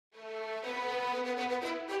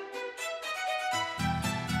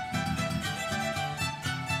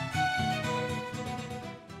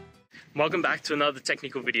Welcome back to another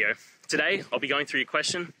technical video. Today, I'll be going through your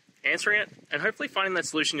question, answering it, and hopefully finding that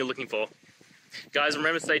solution you're looking for. Guys,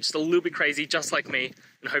 remember to stay just a little bit crazy, just like me,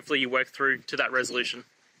 and hopefully you work through to that resolution.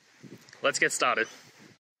 Let's get started.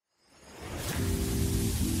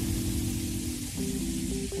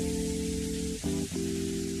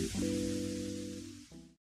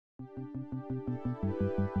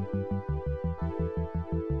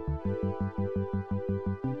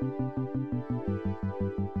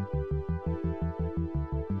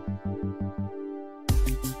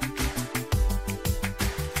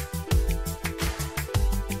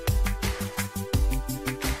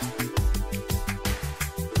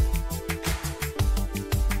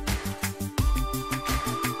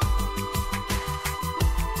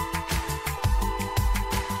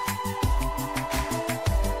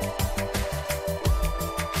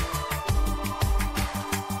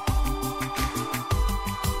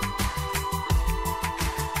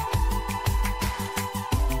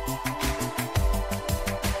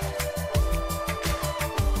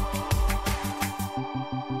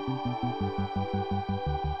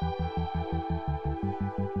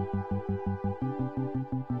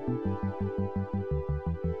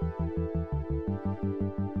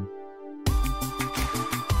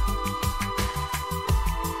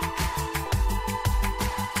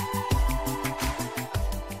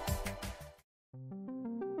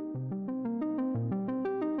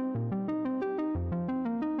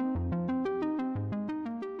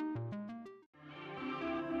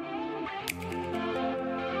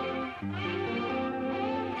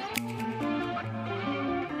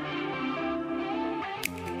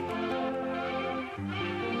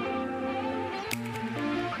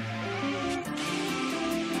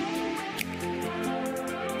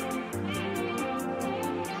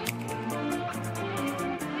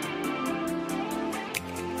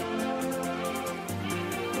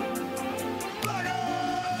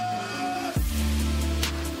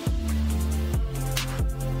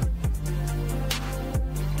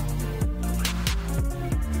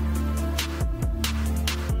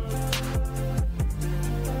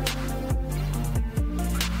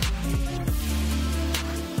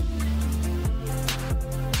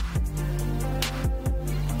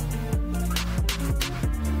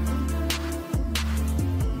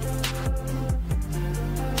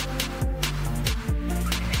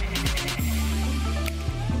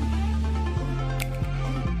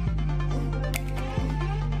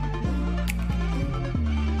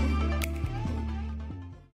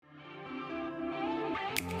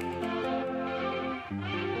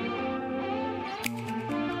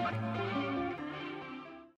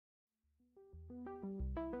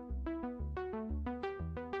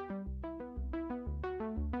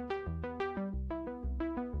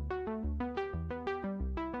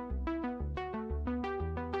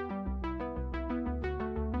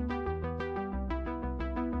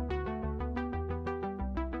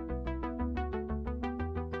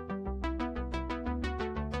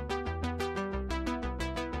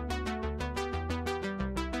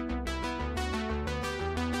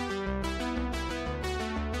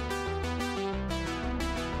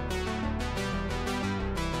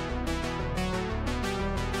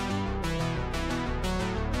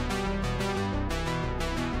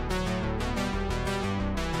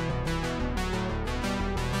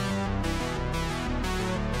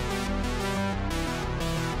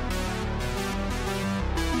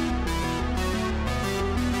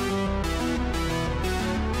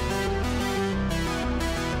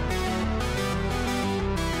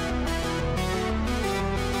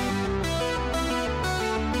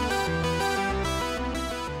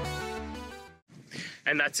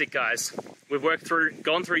 And that's it, guys. We've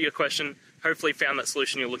gone through your question, hopefully found that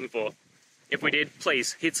solution you're looking for. If we did,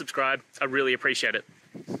 please hit subscribe. I really appreciate it.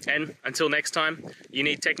 And until next time, you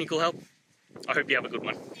need technical help, I hope you have a good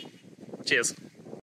one. Cheers.